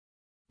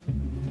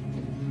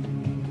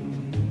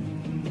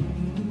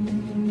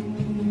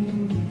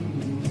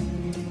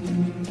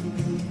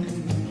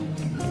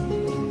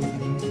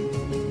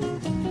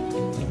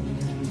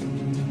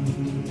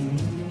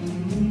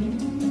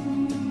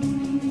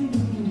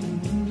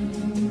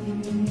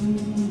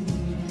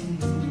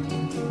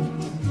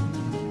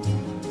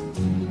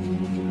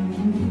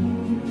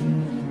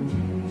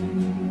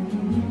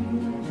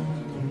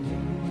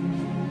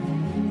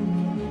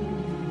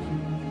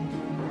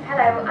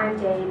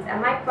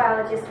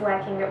microbiologist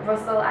working at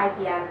Russell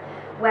IPM,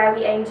 where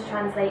we aim to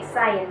translate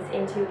science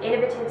into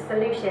innovative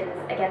solutions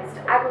against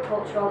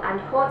agricultural and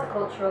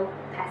horticultural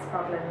pest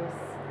problems.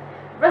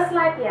 Russell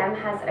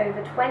IPM has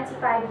over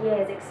 25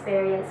 years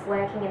experience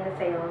working in the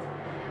field.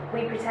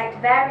 We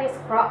protect various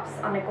crops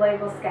on a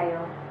global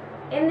scale.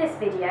 In this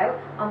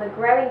video, on the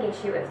growing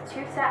issue of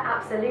Tuta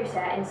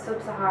Absoluta in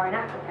sub-Saharan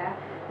Africa,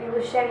 we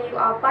will show you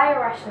our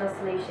biorational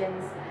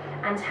solutions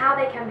and how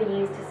they can be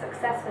used to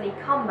successfully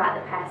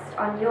combat the pest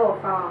on your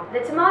farm. The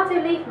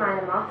tomato leaf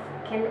miner moth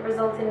can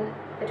result in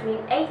between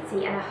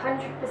 80 and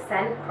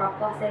 100% crop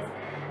losses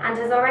and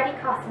has already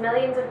cost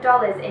millions of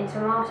dollars in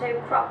tomato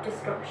crop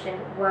destruction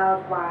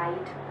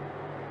worldwide.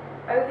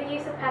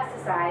 Overuse of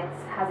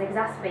pesticides has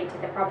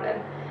exacerbated the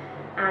problem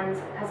and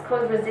has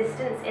caused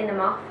resistance in the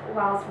moth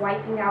whilst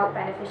wiping out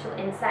beneficial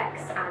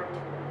insects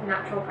and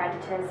natural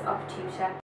predators of Tuta.